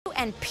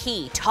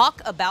W&P.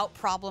 Talk about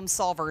problem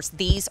solvers.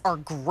 These are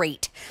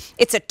great.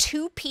 It's a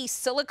 2-piece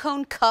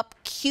silicone cup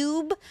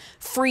cube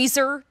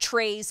freezer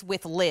trays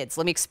with lids.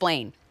 Let me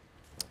explain.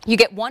 You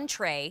get one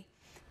tray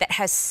that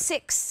has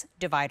 6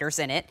 dividers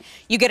in it.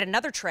 You get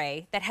another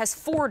tray that has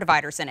 4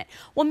 dividers in it.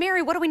 Well,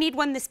 Mary, what do we need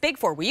one this big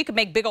for? Well, you could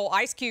make big old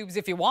ice cubes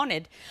if you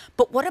wanted.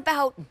 But what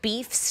about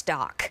beef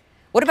stock?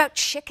 What about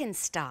chicken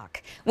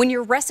stock? When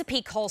your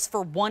recipe calls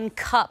for 1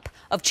 cup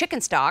of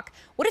chicken stock,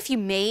 what if you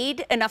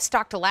made enough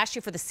stock to last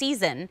you for the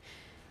season?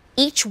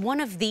 Each one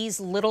of these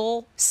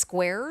little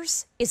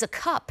squares is a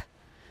cup.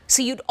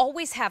 So you'd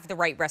always have the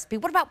right recipe.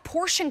 What about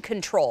portion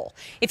control?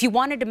 If you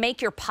wanted to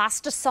make your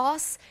pasta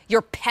sauce,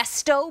 your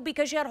pesto,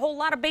 because you had a whole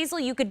lot of basil,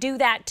 you could do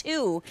that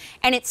too.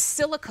 And it's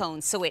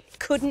silicone, so it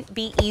couldn't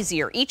be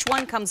easier. Each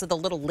one comes with a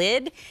little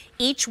lid.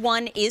 Each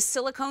one is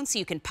silicone, so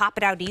you can pop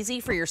it out easy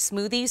for your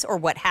smoothies or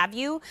what have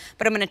you.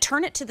 But I'm going to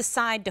turn it to the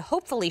side to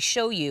hopefully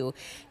show you.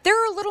 There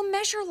are little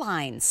measure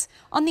lines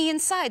on the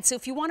inside. So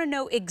if you want to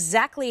know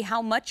exactly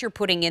how much you're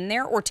putting in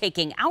there or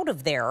taking out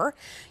of there,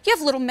 you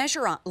have little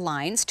measure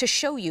lines to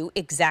show you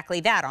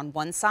exactly that. On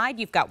one side,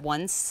 you've got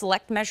one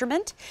select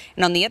measurement,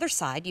 and on the other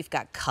side, you've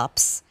got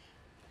cups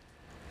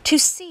to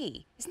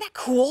see. Isn't that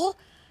cool?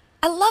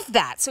 I love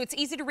that. So it's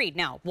easy to read.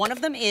 Now, one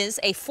of them is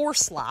a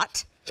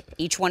 4-slot.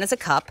 Each one is a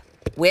cup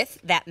with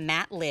that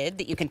matte lid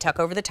that you can tuck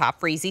over the top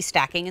for easy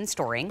stacking and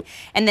storing.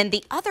 And then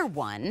the other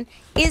one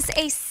is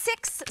a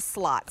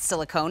 6-slot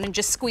silicone, and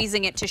just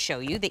squeezing it to show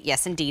you that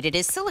yes, indeed, it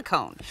is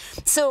silicone.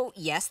 So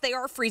yes, they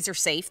are freezer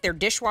safe. They're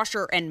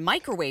dishwasher and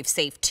microwave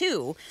safe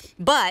too,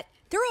 but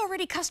they're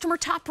already customer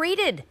top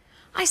rated.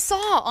 I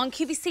saw on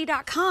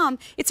QVC.com,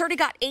 it's already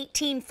got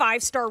 18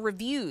 5-star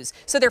reviews.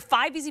 So they're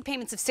 5 easy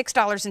payments of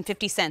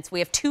 $6.50. We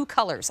have 2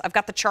 colors. I've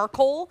got the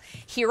charcoal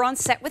here on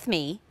set with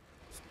me,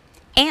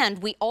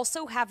 and we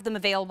also have them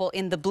available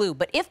in the blue.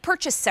 But if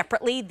purchased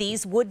separately,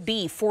 these would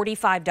be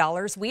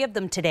 $45. We have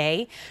them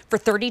today for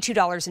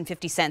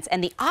 $32.50,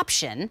 and the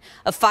option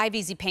of 5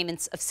 easy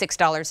payments of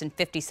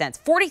 $6.50.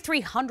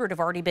 4,300 have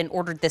already been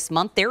ordered this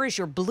month. There is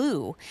your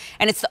blue,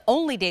 and it's the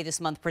only day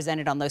this month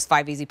presented on those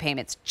 5 easy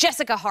payments.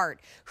 Jessica Hart,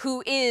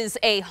 who is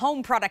a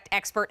home product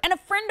expert and a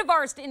friend of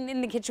ours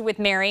in the kitchen with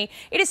Mary.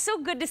 It is so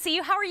good to see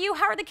you. How are you?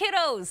 How are the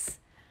kiddos?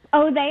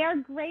 Oh, they are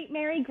great,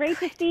 Mary. Great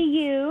to see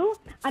you.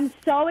 I'm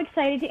so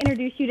excited to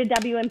introduce you to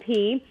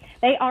W&P.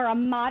 They are a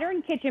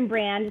modern kitchen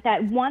brand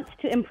that wants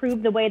to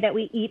improve the way that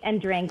we eat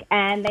and drink,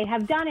 and they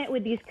have done it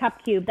with these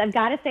cup cubes. I've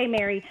got to say,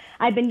 Mary,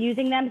 I've been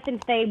using them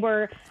since they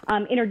were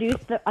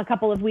introduced a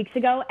couple of weeks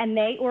ago, and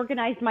they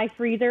organized my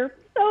freezer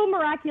so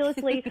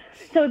miraculously.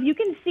 So if you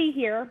can see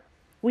here,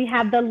 we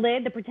have the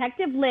lid, the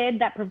protective lid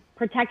that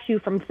protects you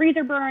from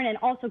freezer burn and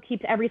also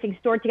keeps everything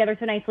stored together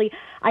so nicely.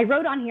 I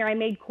wrote on here, I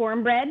made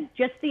cornbread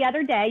just the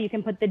other day. You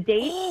can put the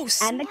date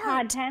and the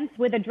contents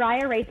with a dry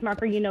erase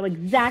marker. You know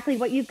exactly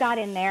what you've got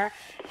in there.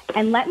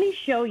 And let me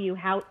show you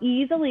how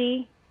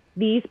easily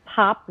these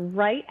pop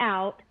right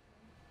out.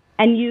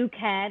 And you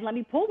can, let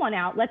me pull one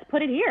out. Let's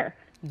put it here.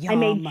 Yum. I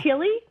made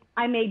chili,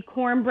 I made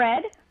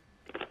cornbread,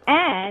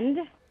 and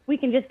we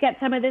can just get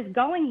some of this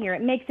going here.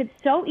 It makes it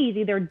so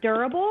easy. They're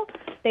durable.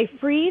 They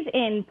freeze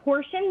in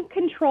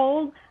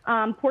portion-controlled,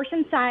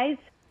 portion-size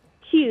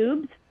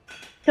cubes.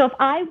 So if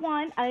I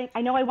want,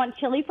 I know I want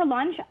chili for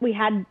lunch.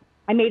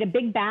 I made a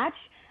big batch.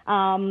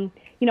 You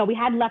know, we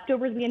had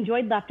leftovers. We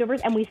enjoyed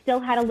leftovers, and we still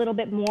had a little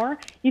bit more.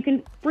 You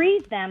can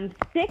freeze them,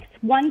 6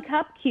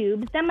 1-cup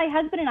cubes. Then my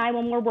husband and I,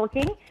 when we're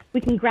working, we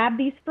can grab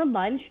these for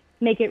lunch,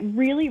 make it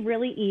really,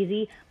 really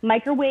easy,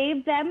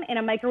 microwave them in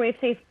a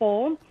microwave-safe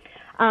bowl,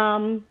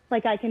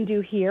 like I can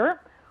do here,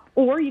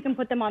 or you can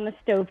put them on the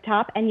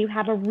stovetop, and you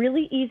have a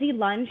really easy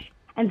lunch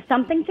and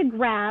something to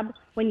grab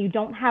when you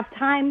don't have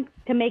time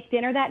to make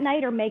dinner that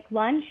night or make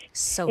lunch.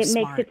 It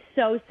makes it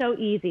so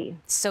easy.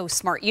 So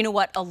smart. You know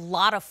what? A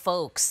lot of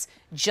folks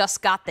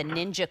just got the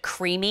Ninja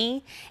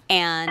Creamy,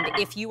 and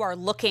if you are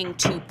looking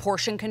to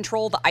portion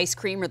control the ice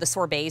cream or the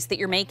sorbets that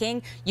you're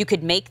making, you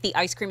could make the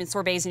ice cream and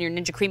sorbets in your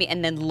Ninja Creamy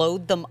and then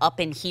load them up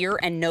in here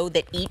and know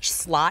that each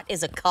slot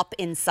is a cup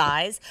in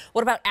size.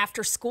 What about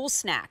after school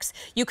snacks?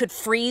 You could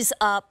freeze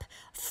up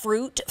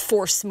fruit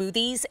for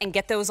smoothies and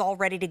get those all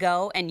ready to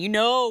go, and you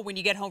know when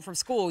you get home from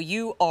school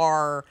you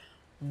are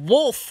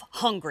wolf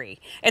hungry,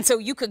 and so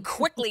you could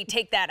quickly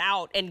take that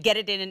out and get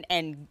it in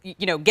and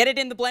you know, get it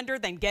in the blender,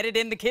 then get it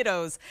in the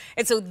kiddos.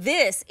 And so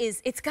this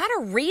is, it's got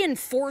a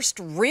reinforced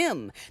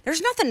rim.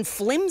 There's nothing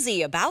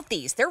flimsy about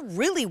these. They're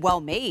really well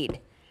made.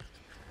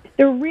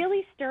 They're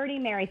really sturdy,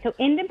 Mary. So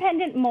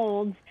independent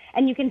molds,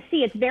 and you can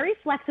see it's very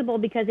flexible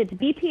because it's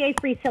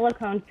BPA-free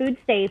silicone, food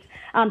safe,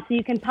 so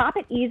you can pop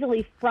it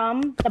easily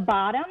from the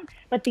bottom,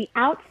 but the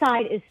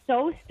outside is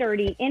so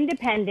sturdy,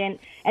 independent,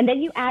 and then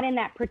you add in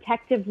that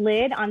protective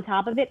lid on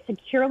top of it,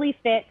 securely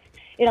fits.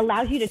 It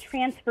allows you to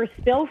transfer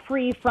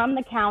spill-free from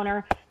the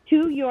counter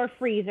to your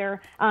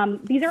freezer.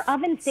 These are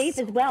oven safe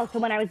as well. So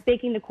when I was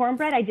baking the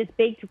cornbread, I just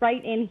baked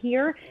right in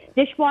here.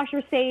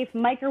 Dishwasher safe,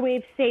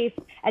 microwave safe.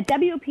 At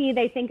WP,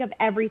 they think of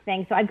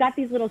everything. So I've got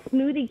these little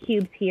smoothie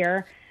cubes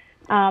here.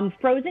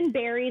 frozen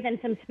berries and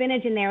some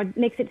spinach in there. It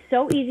makes it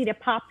so easy to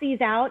pop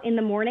these out in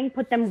the morning,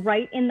 put them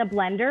right in the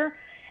blender,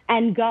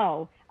 and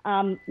go.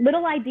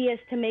 Little ideas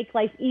to make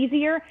life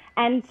easier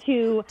and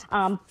to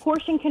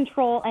portion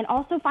control, and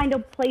also find a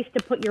place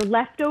to put your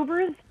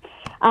leftovers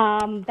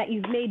that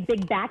you've made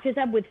big batches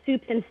of with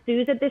soups and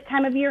stews at this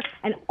time of year.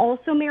 And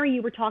also, Mary,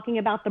 you were talking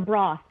about the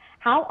broth.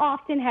 How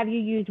often have you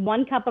used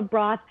 1 cup of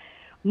broth,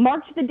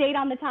 marked the date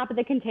on the top of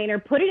the container,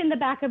 put it in the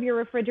back of your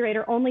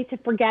refrigerator only to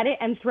forget it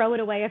and throw it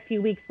away a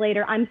few weeks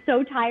later? I'm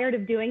so tired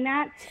of doing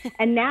that.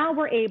 And now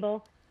we're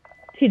able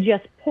to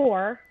just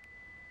pour.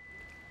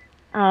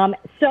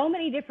 So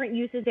many different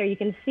uses there. You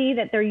can see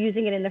that they're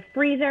using it in the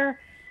freezer.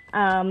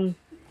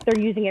 They're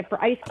using it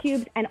for ice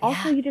cubes. And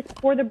also you just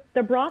pour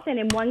the broth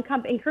in 1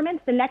 cup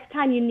increments. The next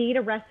time you need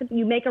a recipe,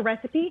 you make a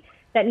recipe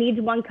that needs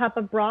 1 cup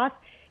of broth,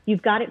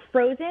 you've got it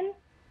frozen,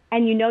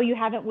 and you know you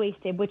haven't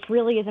wasted, which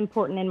really is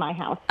important in my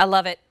house. I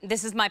love it.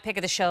 This is my pick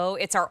of the show.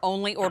 It's our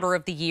only order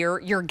of the year.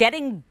 You're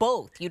getting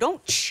both. You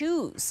don't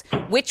choose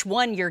which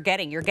one you're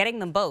getting. You're getting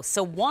them both.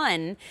 So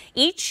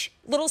each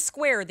little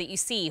square that you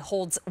see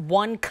holds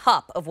 1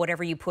 cup of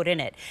whatever you put in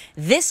it.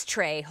 This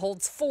tray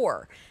holds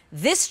 4.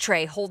 This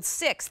tray holds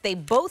 6. They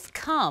both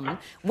come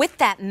with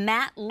that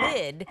matte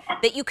lid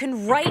that you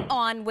can write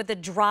on with a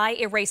dry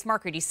erase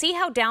marker. Do you see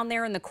how down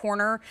there in the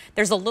corner,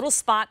 there's a little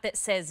spot that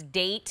says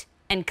date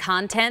and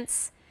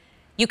contents?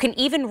 You can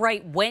even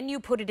write when you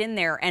put it in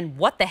there and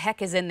what the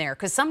heck is in there.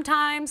 Because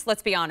sometimes,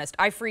 let's be honest,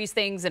 I freeze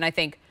things and I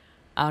think,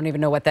 I don't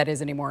even know what that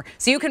is anymore.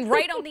 So you can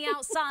write on the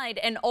outside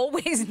and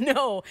always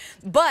know.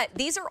 But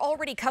these are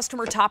already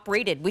customer top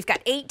rated. We've got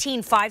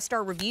 18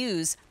 5-star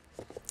reviews.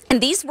 And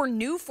these were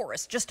new for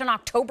us just on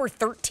October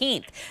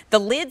 13th. The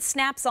lid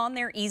snaps on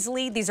there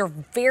easily. These are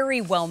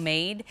very well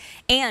made,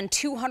 and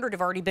 200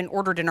 have already been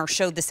ordered in our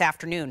show this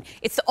afternoon.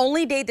 It's the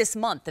only day this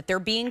month that they're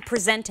being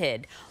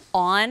presented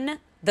on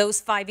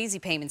those 5 easy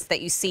payments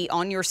that you see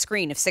on your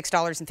screen of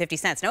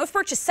 $6.50. Now, if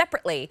purchased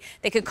separately,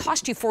 they could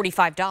cost you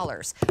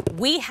 $45.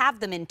 We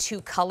have them in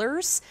 2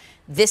 colors.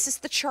 This is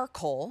the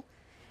charcoal,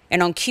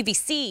 and on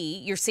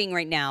QVC, you're seeing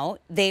right now,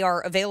 they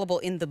are available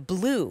in the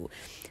blue.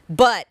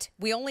 But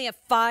we only have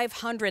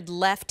 500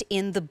 left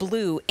in the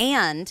blue.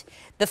 And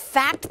the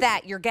fact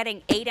that you're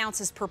getting 8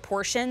 ounces per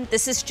portion,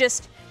 this is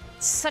just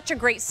such a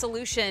great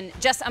solution.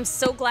 Jess, I'm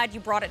so glad you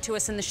brought it to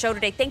us in the show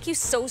today. Thank you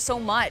so, so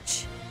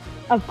much.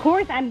 Of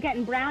course, I'm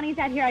getting brownies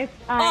out here.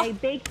 I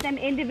baked them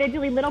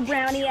individually, little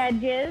brownie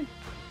edges.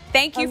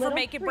 Thank you for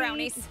making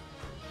brownies.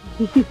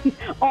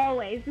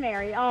 Always,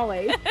 Mary,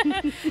 always.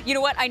 You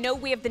know what? I know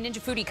we have the Ninja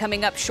Foodie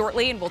coming up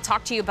shortly, and we'll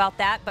talk to you about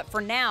that. But for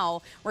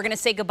now, we're going to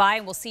say goodbye,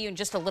 and we'll see you in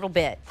just a little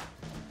bit.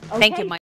 Okay. Thank you, Mike.